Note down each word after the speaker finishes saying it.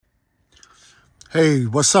Hey,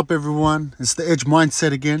 what's up, everyone? It's the Edge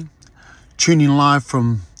Mindset again, tuning live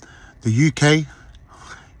from the UK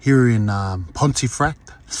here in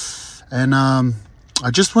Pontefract. And I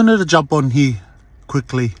just wanted to jump on here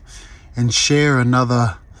quickly and share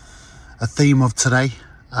a theme of today.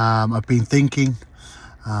 I've been thinking,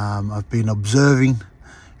 I've been observing,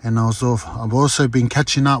 and I've also been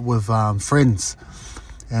catching up with friends.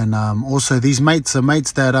 And also these mates are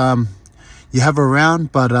mates that you have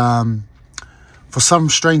around, but for some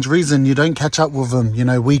strange reason, you don't catch up with them,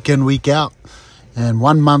 week in, week out. And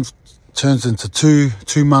 1 month turns into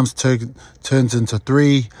 2 months turns into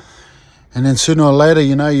 3. And then sooner or later,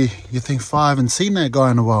 you think 5, I haven't seen that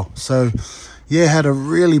guy in a while. So, yeah, had a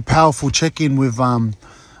really powerful check-in with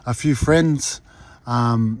a few friends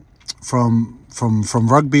from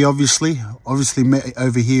rugby, obviously met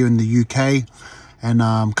over here in the UK.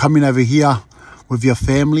 And coming over here with your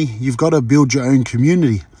family, you've got to build your own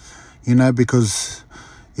community. Because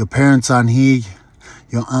your parents aren't here,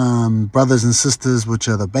 your brothers and sisters, which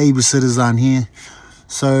are the babysitters, aren't here.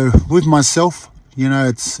 So with myself,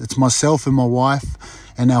 it's myself and my wife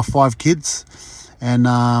and our 5 kids. And,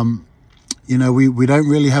 we don't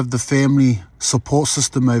really have the family support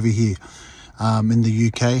system over here in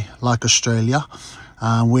the UK, like Australia,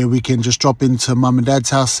 where we can just drop into mum and dad's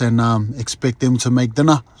house and expect them to make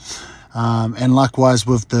dinner. And likewise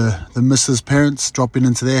with the missus' parents dropping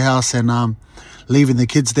into their house and leaving the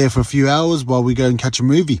kids there for a few hours while we go and catch a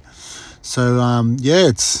movie. So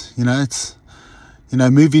it's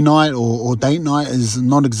movie night or date night is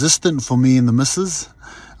non-existent for me and the missus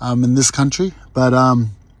in this country. But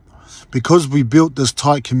because we built this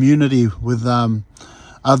tight community with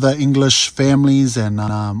other English families and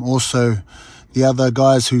also the other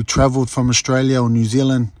guys who travelled from Australia or New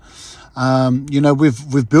Zealand,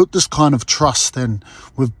 we've built this kind of trust, and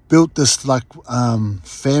we've built this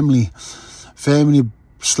family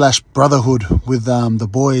 / brotherhood with the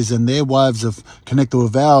boys, and their wives have connected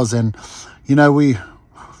with ours, and we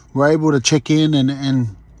were able to check in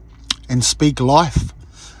and speak life.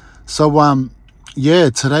 So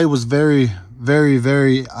today was very, very,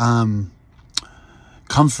 very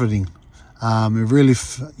comforting. It really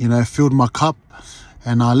filled my cup.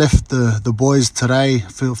 And I left the boys today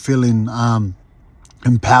feeling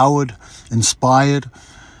empowered, inspired,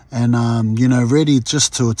 and ready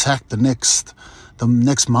just to attack the next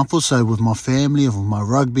month or so with my family, with my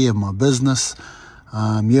rugby and my business.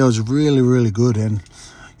 It was really, really good. And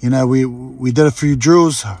we did a few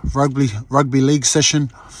drills, rugby league session.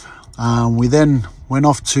 We then went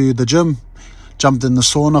off to the gym, jumped in the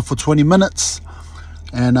sauna for 20 minutes,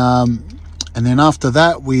 and then after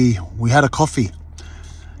that we had a coffee.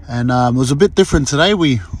 And it was a bit different today.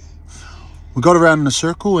 We got around in a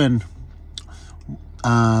circle, and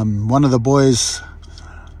one of the boys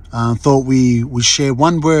thought we share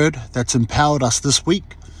one word that's empowered us this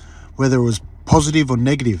week, whether it was positive or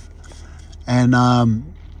negative. And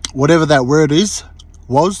whatever that word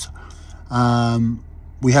was,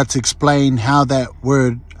 we had to explain how that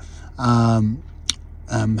word had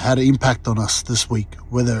an impact on us this week,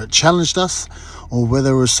 whether it challenged us or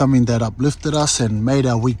whether it was something that uplifted us and made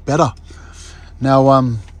our week better. Now,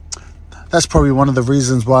 that's probably one of the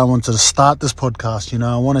reasons why I wanted to start this podcast.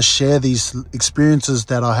 I want to share these experiences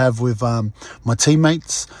that I have with my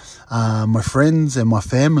teammates, my friends, and my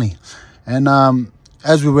family. And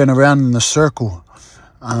as we went around in the circle,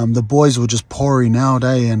 the boys were just pouring out,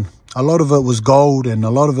 and a lot of it was gold, and a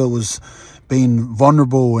lot of it was being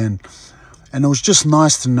vulnerable, and it was just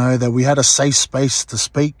nice to know that we had a safe space to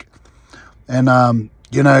speak. And, it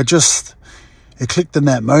clicked in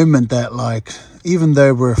that moment that, even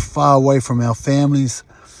though we're far away from our families,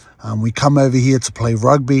 we come over here to play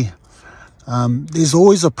rugby. There's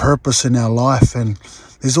always a purpose in our life, and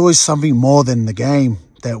there's always something more than the game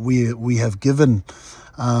that we have given,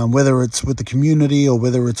 whether it's with the community or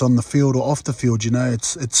whether it's on the field or off the field.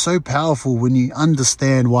 It's so powerful when you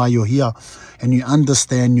understand why you're here and you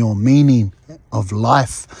understand your meaning of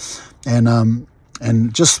life,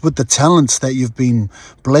 and just with the talents that you've been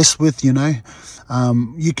blessed with, you can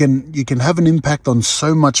have an impact on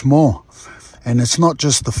so much more. And it's not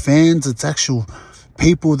just the fans, it's actual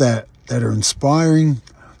people that are inspiring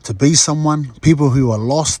to be someone, people who are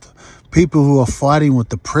lost, people who are fighting with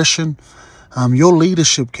depression. Your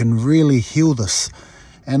leadership can really heal this.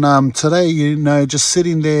 And today, just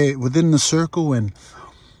sitting there within the circle and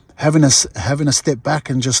having a step back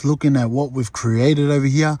and just looking at what we've created over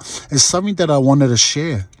here is something that I wanted to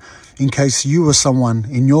share in case you were someone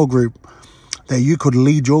in your group that you could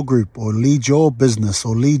lead your group or lead your business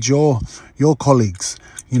or lead your colleagues,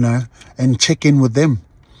 and check in with them.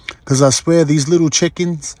 Because I swear these little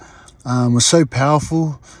check-ins are so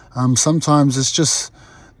powerful. Sometimes it's just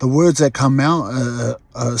the words that come out,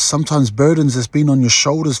 sometimes burdens that's been on your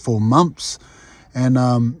shoulders for months. And,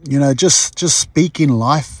 just speaking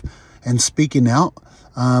life and speaking out.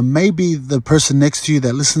 Maybe the person next to you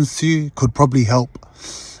that listens to you could probably help.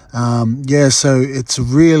 So it's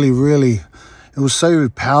really, really, it was so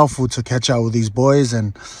powerful to catch up with these boys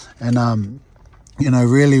and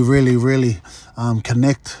really, really, really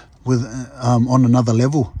connect with on another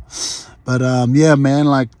level. But man,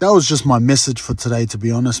 like that was just my message for today, to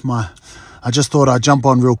be honest. I just thought I'd jump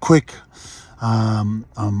on real quick.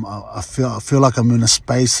 I feel like I'm in a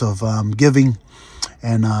space of giving,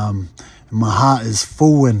 and my heart is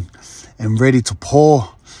full and ready to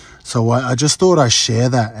pour. So I just thought I'd share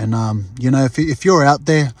that. And if you're out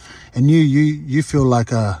there and you feel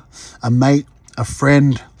like a mate, a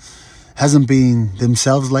friend hasn't been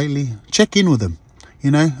themselves lately, check in with them.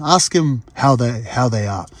 Ask them how they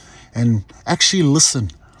are, and actually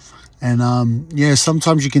listen. And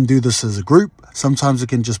sometimes you can do this as a group. Sometimes it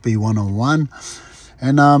can just be one-on-one.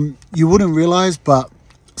 And you wouldn't realize, but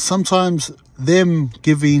sometimes them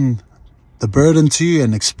giving the burden to you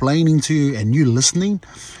and explaining to you and you listening,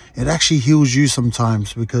 it actually heals you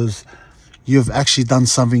sometimes, because you've actually done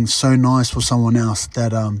something so nice for someone else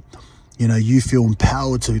that you feel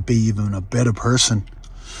empowered to be even a better person.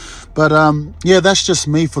 But that's just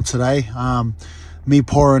me for today. Me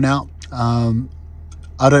pouring out.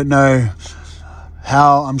 I don't know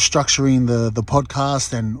how I'm structuring the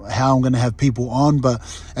podcast and how I'm going to have people on, but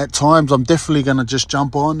at times I'm definitely going to just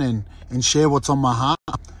jump on and share what's on my heart,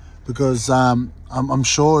 because I'm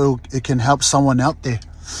sure it can help someone out there.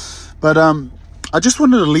 But I just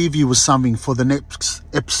wanted to leave you with something for the next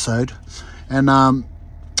episode, and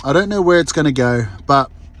I don't know where it's going to go,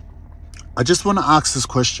 but I just want to ask this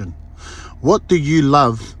question. What do you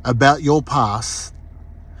love about your past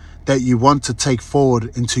that you want to take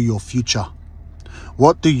forward into your future?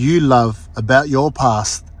 What do you love about your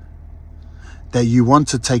past that you want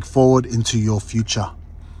to take forward into your future?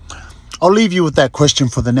 I'll leave you with that question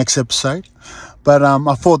for the next episode. But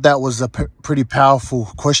I thought that was a pretty powerful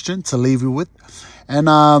question to leave you with. And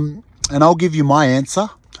I'll give you my answer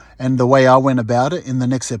and the way I went about it in the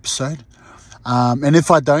next episode. And if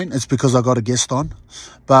I don't, it's because I got a guest on.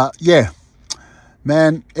 But yeah,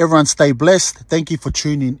 man, everyone stay blessed. Thank you for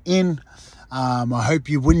tuning in. I hope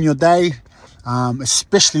you win your day,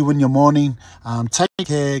 especially win your morning. Take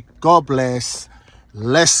care. God bless.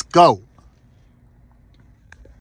 Let's go.